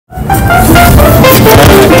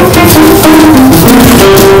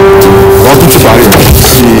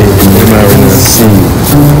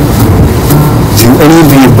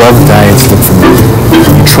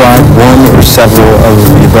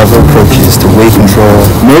above approaches to weight control.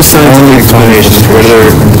 No scientific explanations for whether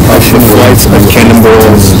the flights of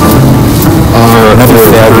cannonballs are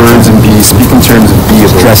birds and bees. Speak in terms of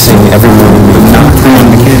bees. Dressing every morning, but not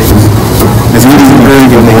quantum mechanics. As we do very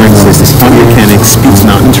good morning says, quantum mechanics speaks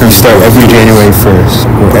not in terms start every January 1st,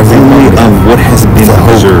 or every only of what has been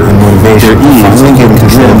observed. And motivation. There is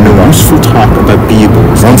no useful talk about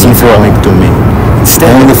beables once and for all domain.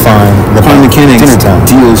 Instead, only define the quantum mechanics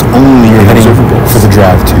deals only in observables. For the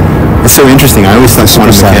drive to. It's so interesting. I always thought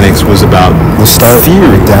quantum mechanics was about the start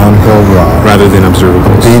theory downhill ride rather than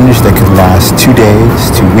observables. A binge that could last 2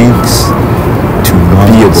 days, 2 weeks, 2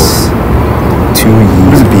 months, 2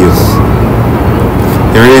 years. What is a beable?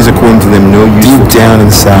 There is, according to them, no useful deep down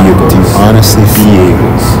inside. Do you honestly feel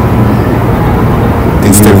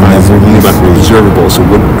it's only about observables? So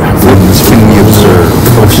what can we observe?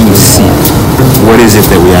 What can we see? What is it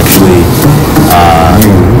that we actually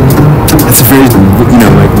it's very,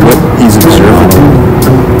 like what is observable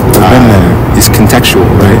is contextual,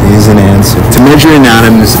 right? It is an answer. To measure an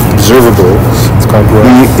atom's observable,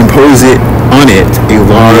 we impose it on it a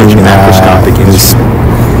large macroscopic instrument.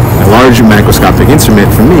 A large macroscopic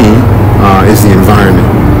instrument for me is the environment,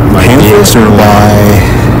 like the external.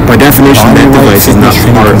 By definition, that device is not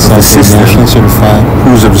part of the system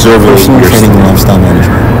whose observable you're studying.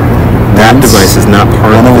 That device is not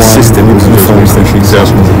part of the system whose observable you're studying. So,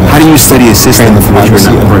 how do you study a system which you're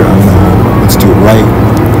not part of? Let's do it right.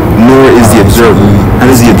 Nor is the observer. How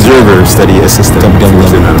does the observer study a system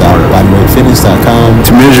which they're not part of?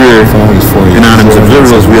 To measure an atom's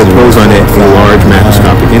observables, we impose on it a large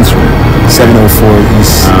macroscopic instrument. 704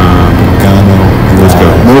 East Gano. Let's go.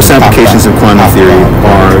 Most applications of quantum theory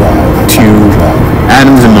are to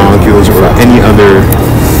atoms and molecules or any other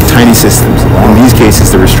tiny systems. In these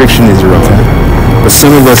cases, the restriction is irrelevant. But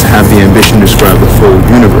some of us have the ambition to describe the whole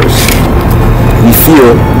universe. We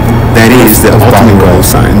feel that is the ultimate goal of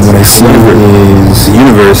science. However, the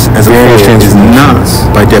universe as a whole is not,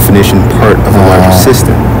 by definition, part of a larger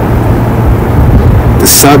system. The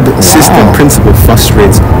subsystem principle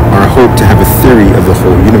frustrates our hope to have a theory of the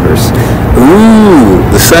whole universe. Ooh,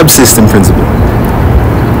 the subsystem principle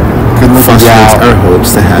frustrates our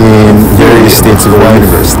hopes to have in various states of the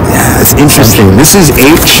universe. Yeah, it's interesting. This is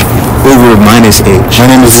H over minus H. My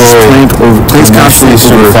name is Planck's constant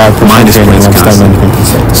over minus Planck's constant.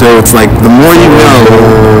 So it's like the more you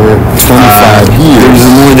know, 25 years, there's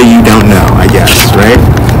the more that you don't know, I guess, right?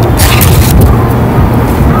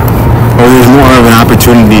 Or there's more of an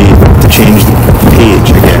opportunity to change the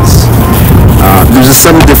page, I guess. There's a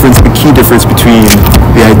subtle difference, a key difference between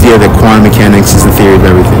the idea that quantum mechanics is the theory of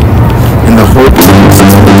everything and the hope of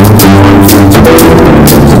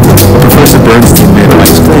Professor Bernstein made a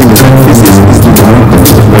nice claim is that physics is the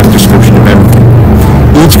one description of everything,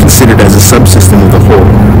 each considered as a subsystem of the whole.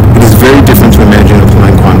 It is very different to imagine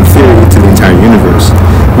applying quantum theory to the entire universe,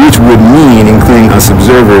 which would mean including us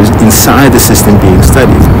observers inside the system being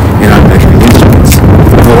studied in our measuring instruments.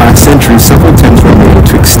 Over the last century, several attempts were made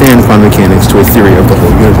to extend quantum mechanics to a theory of the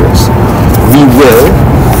whole universe. We will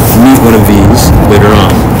meet one of these later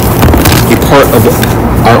on. A part of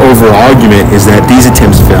our overall argument is that these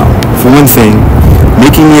attempts fail. For one thing,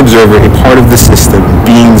 making the observer a part of the system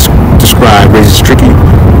being described raises tricky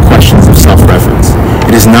questions of self-reference.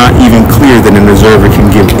 It is not even clear that an observer can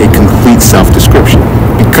give a complete self-description,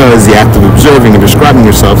 because the act of observing and describing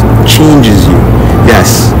yourself changes you.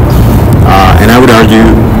 Yes. And I would argue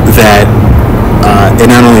that it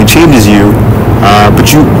not only changes you, but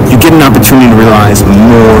you get an opportunity to realize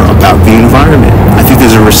more about the environment. I think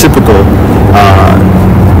there's a reciprocal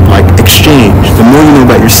exchange. The more you know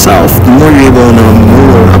about yourself, the more you're able to know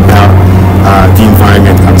more about the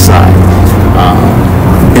environment outside.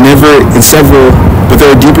 But there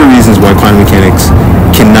are deeper reasons why quantum mechanics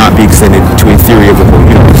cannot be extended to a theory of the whole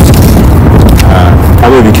universe.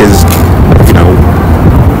 Probably because,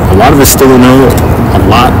 a lot of us still don't know a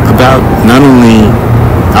lot about not only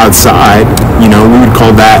outside, we would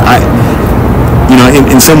call that,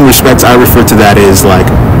 in some respects I refer to that as like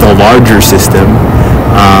the larger system,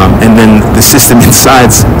 and then the system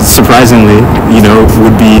inside, surprisingly,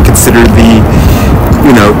 would be considered the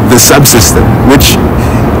subsystem, which,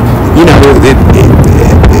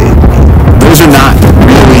 those are not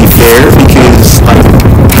really fair because,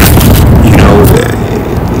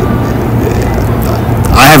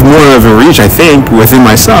 I have more of a reach, I think, within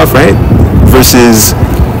myself, right, versus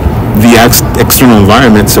the external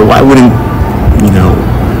environment. So why wouldn't,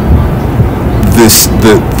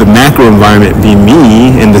 the macro environment be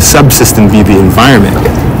me and the subsystem be the environment?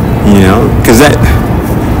 Because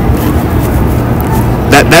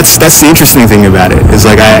that that's the interesting thing about it. Is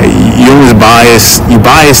like you always bias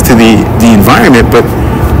to the environment, but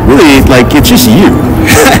really like it's just you.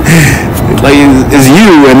 Like it's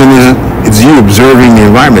you, and then it's you observing the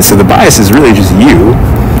environment. So the bias is really just you,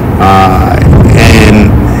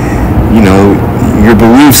 and your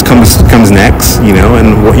beliefs comes next.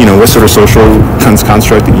 And what sort of social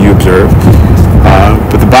construct that you observe.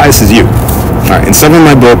 But the bias is you. All right, in some of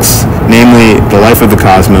my books, namely The Life of the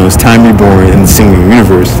Cosmos, Time Reborn, and The Singular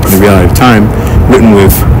Universe, The Reality of Time, written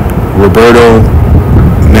with Roberto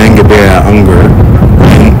Mangabeira Unger,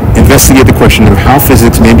 and investigate the question of how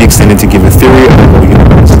physics may be extended to give a theory of the whole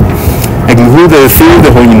universe. I conclude that a theory of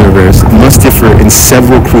the whole universe must differ in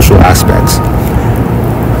several crucial aspects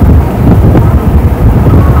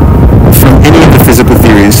from any of the physical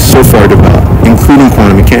theories so far developed, including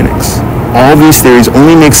quantum mechanics. All these theories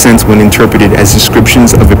only make sense when interpreted as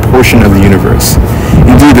descriptions of a portion of the universe.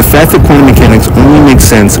 Indeed, the fact that quantum mechanics only makes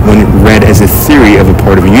sense when read as a theory of a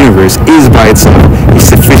part of a universe is by itself a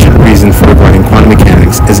sufficient reason for regarding quantum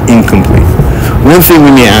mechanics as incomplete. One thing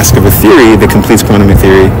we may ask of a theory that completes quantum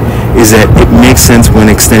theory is that it makes sense when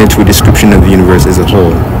extended to a description of the universe as a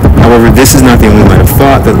whole. However, this is not the only line of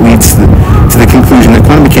thought that leads to the conclusion that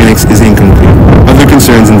quantum mechanics is incomplete. Other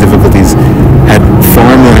concerns and difficulties had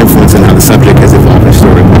far more influence on how the subject has evolved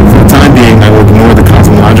historically. For the time being, I will ignore the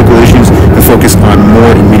cosmological issues and focus on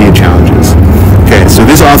more immediate challenges. Okay, so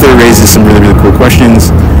this author raises some really, really cool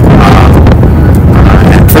questions.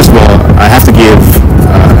 First of all, I have to give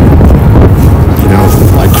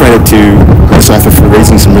credit to this author for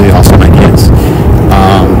raising some really awesome ideas.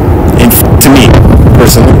 And to me,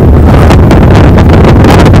 personally,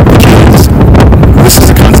 this is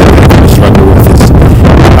a concept that I kind of struggle with.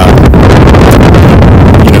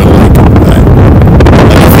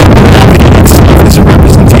 I think gravity itself is a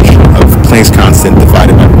representation of Planck's constant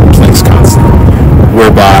divided by Planck's constant,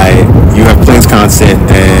 whereby you have Planck's constant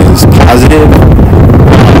as positive,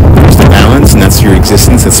 there's the balance, and that's your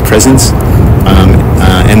existence, that's presence.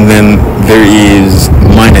 And then there is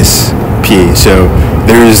minus P, so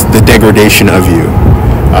there's the degradation of you.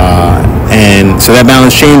 And so that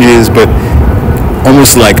balance changes, but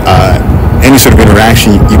almost like any sort of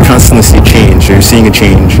interaction, you constantly see change. So you're seeing a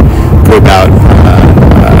change go about,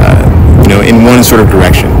 in one sort of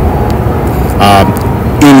direction.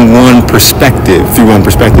 In one perspective, through one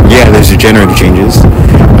perspective, yeah, there's degenerative changes.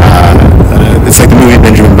 It's like the movie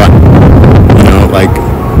Benjamin Button.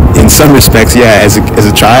 In some respects, yeah, as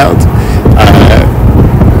a child,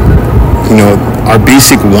 our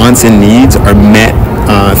basic wants and needs are met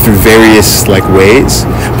through various ways.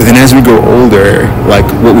 But then as we grow older,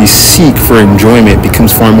 what we seek for enjoyment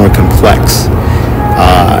becomes far more complex,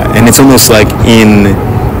 and it's almost like in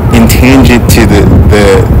tangent to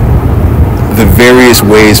the various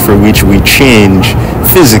ways for which we change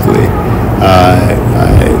physically,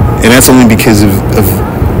 and that's only because of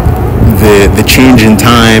the change in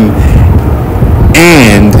time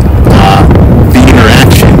and the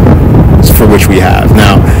interactions for which we have.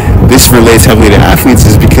 Now, this relates heavily to athletes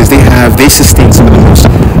is because they sustain some of the most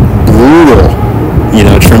brutal,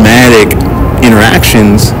 traumatic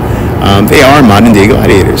interactions. They are modern day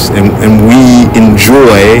gladiators, and we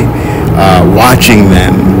enjoy watching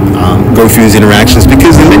them go through these interactions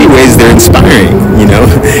because in many ways they're inspiring.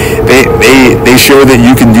 They show that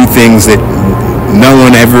you can do things that no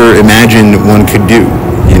one ever imagined one could do,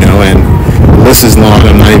 and the list is long.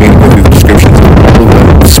 I'm not even going to go through the descriptions of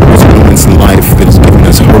all the sports moments in life that has given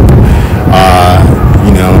us hope.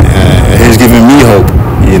 It has given me hope,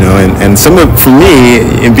 and for me,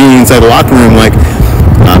 in being inside the locker room,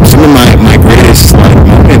 some of my greatest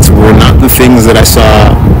moments were not the things that I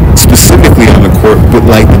saw specifically on the court, but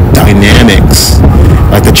the dynamics,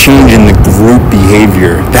 the change in the group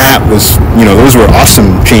behavior. That was, those were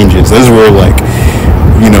awesome changes. Those were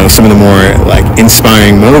some of the more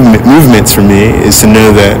inspiring movements for me is to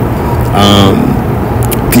know that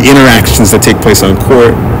the interactions that take place on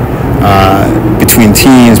court between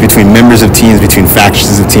teams, between members of teams, between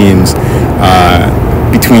factions of teams,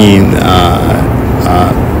 between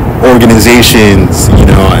organizations.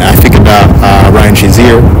 I think about Ryan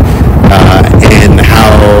Shazier and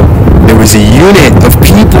how there was a unit of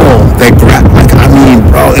people that grabbed.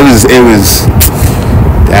 Bro, it was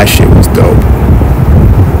that shit was dope.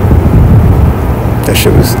 That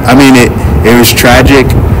shit was. It was tragic,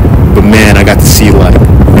 but man, I got to see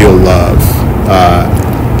real love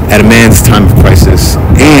at a man's time of crisis,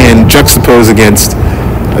 and juxtaposed against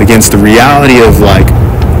the reality of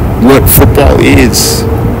what football is,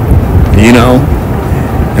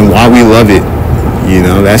 and why we love it.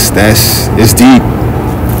 It's deep.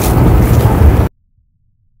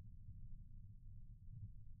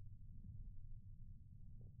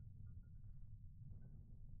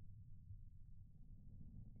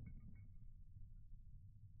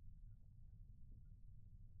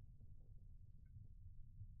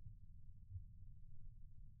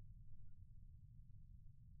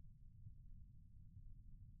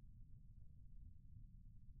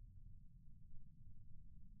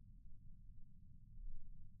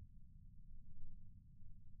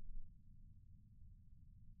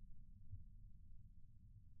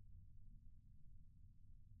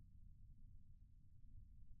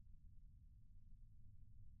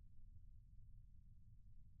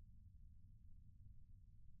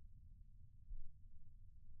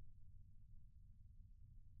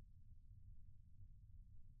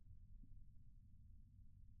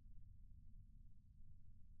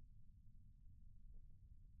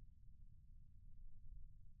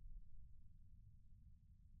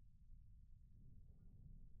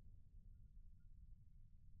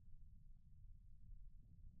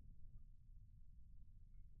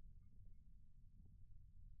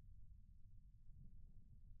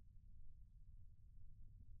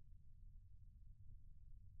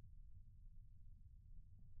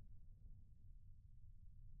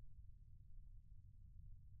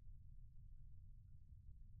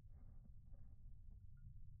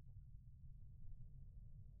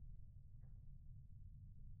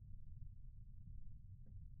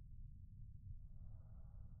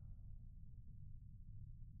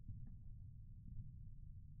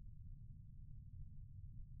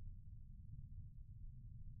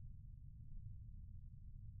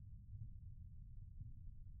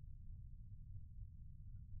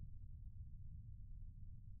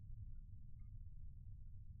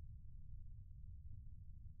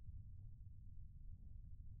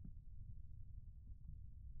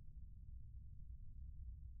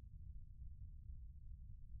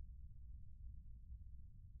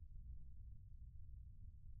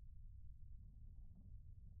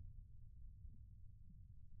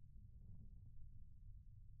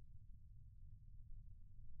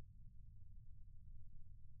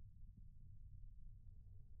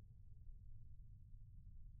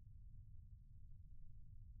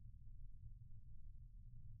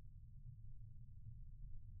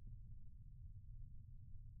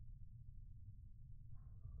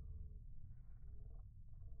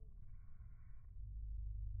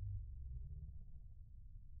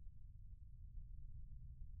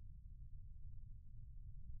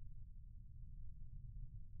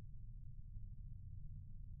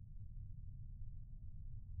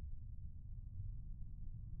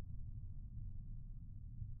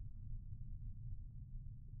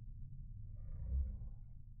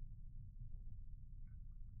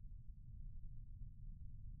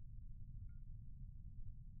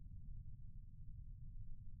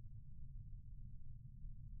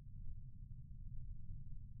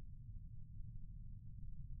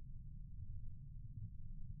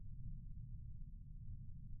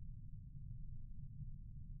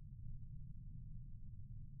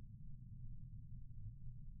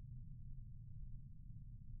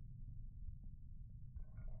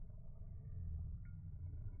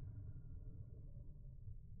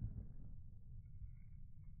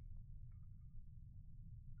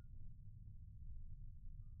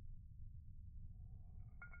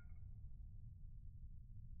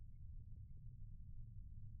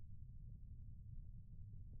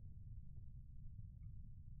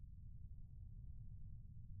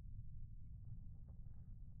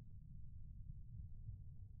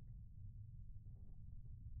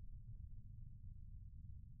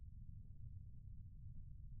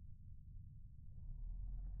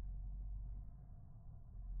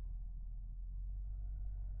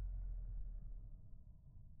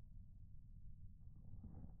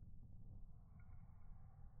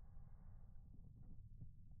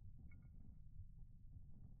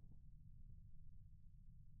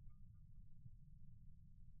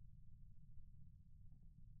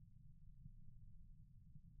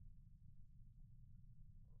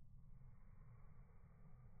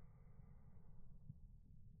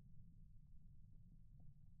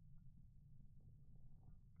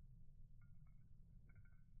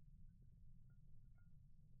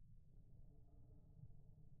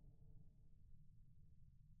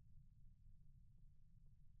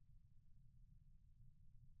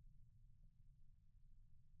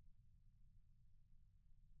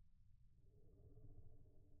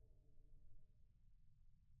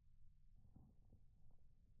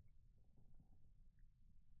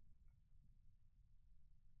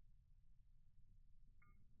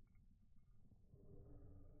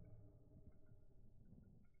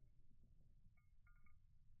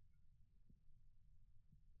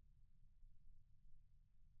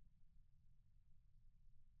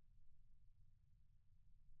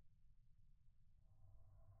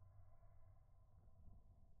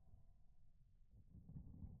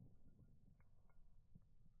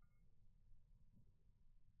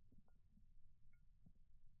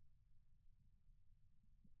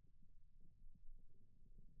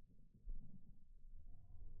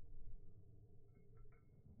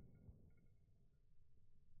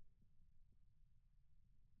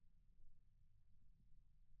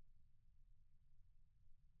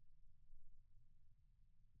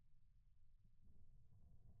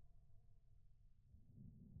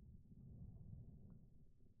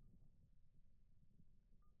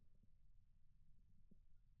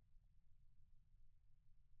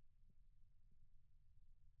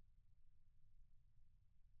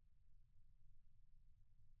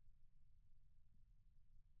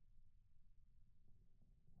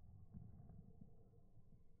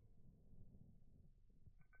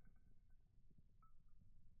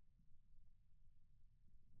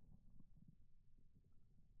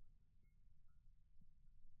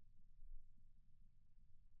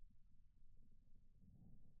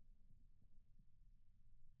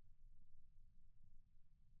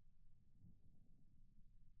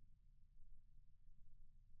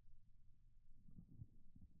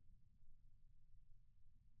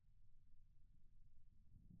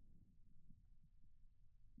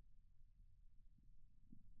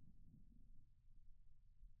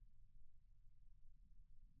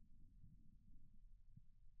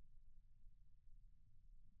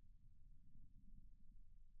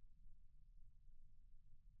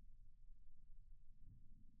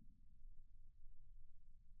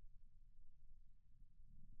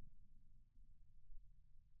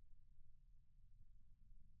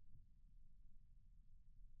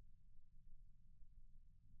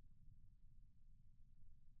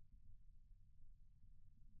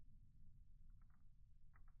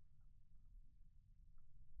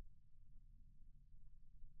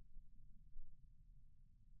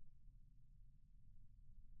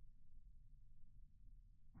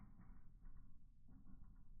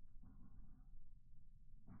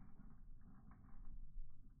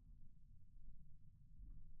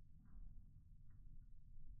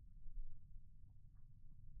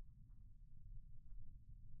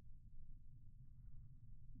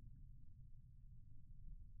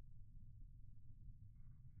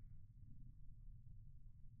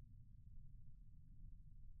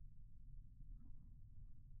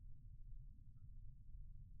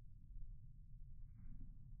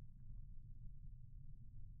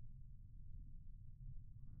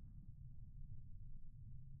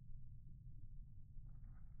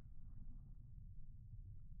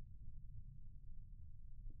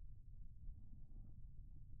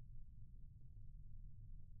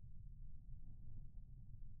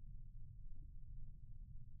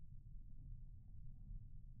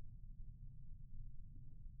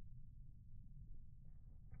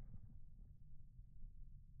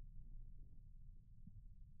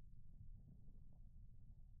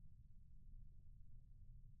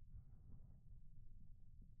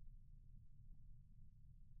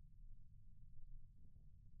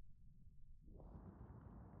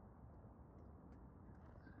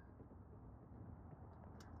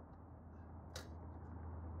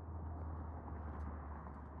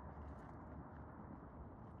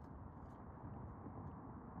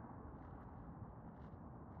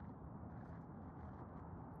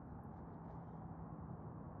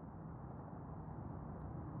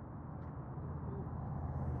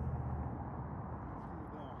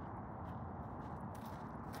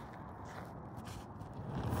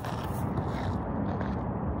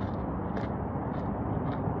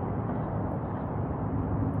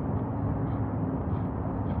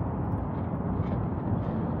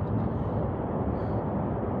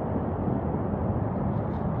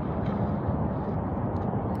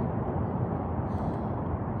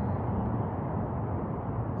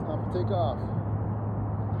 off.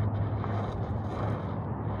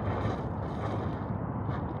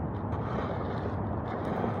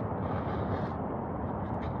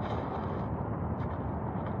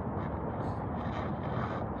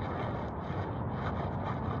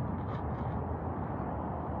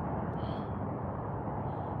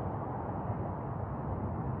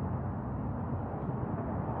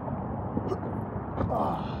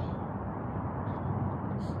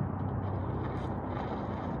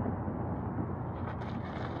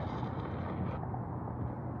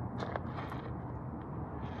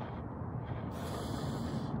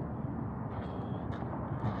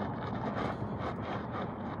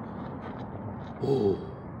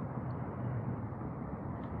 Oh.